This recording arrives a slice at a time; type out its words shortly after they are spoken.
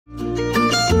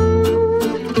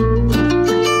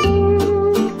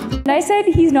I said,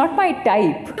 he's not my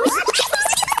type.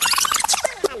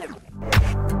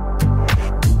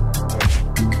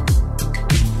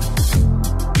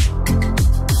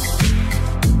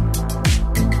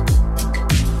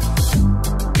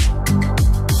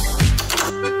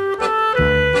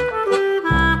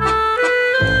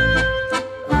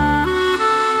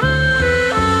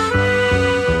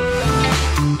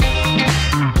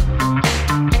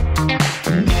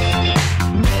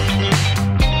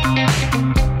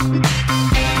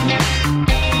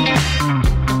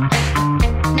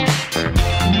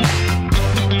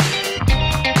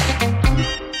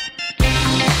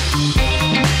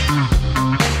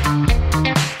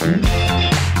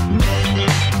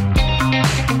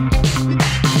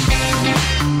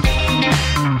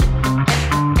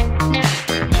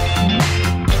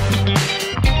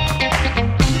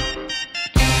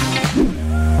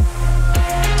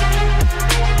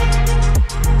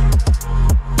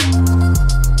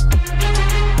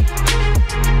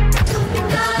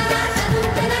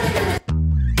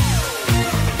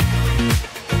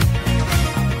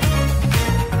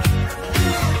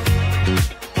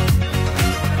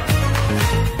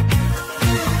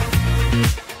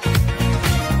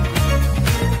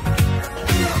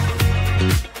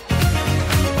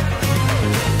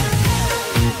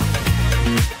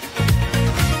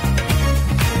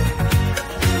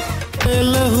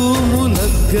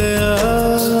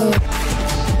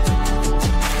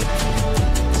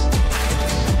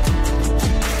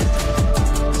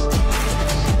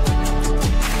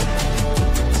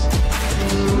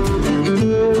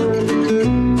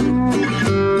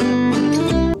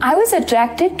 I was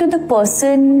attracted to the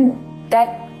person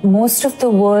that most of the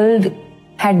world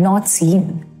had not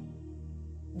seen.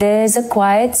 There's a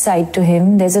quiet side to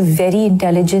him, there's a very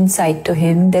intelligent side to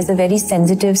him, there's a very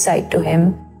sensitive side to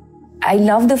him. I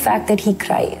love the fact that he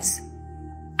cries.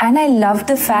 And I love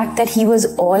the fact that he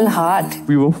was all heart.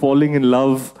 We were falling in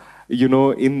love, you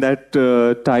know, in that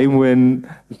time when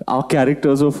our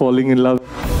characters were falling in love.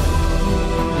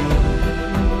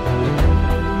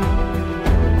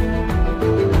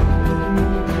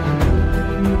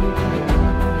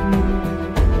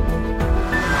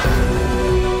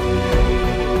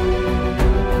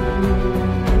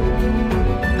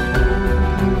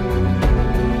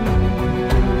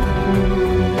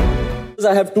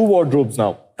 I have two wardrobes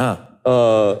now.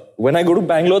 When I go to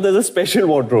Bangalore, there's a special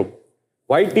wardrobe.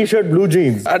 White t-shirt, blue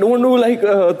jeans. I don't want to like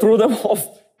throw them off.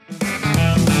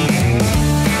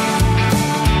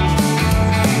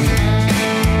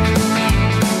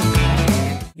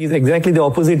 He's exactly the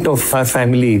opposite of our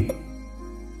family.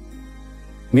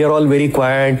 We are all very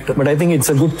quiet, but I think it's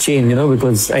a good change, you know,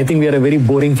 because I think we are a very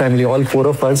boring family, all four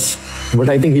of us. But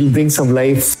I think he'll bring some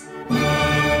life.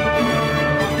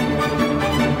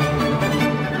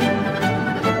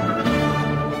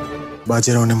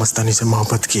 Bajirao ने मस्तानी से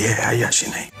मोहब्बत की है, अय्याशी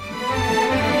नहीं।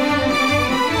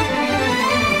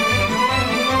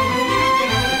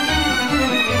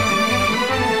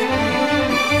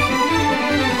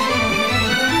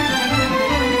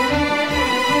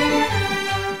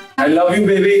 I love you,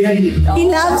 baby. He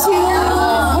loves you.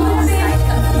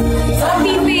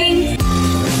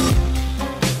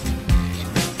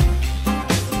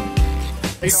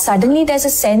 Suddenly there's a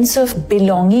sense of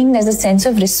belonging, there's a sense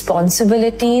of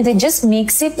responsibility that just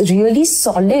makes it really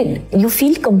solid. You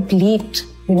feel complete,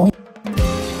 you know.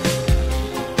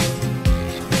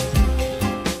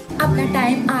 अपना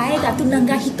time आएगा, तू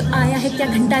नंगा ही तो आया है, क्या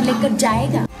घंटा लेकर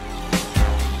जाएगा?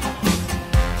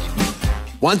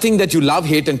 One thing that you love,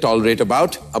 hate and tolerate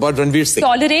about Ranveer Singh.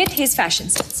 Tolerate his fashion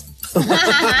sense.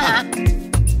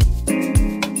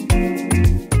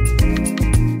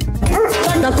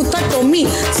 Sada kutta Tommy,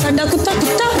 sada kutta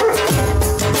kutta.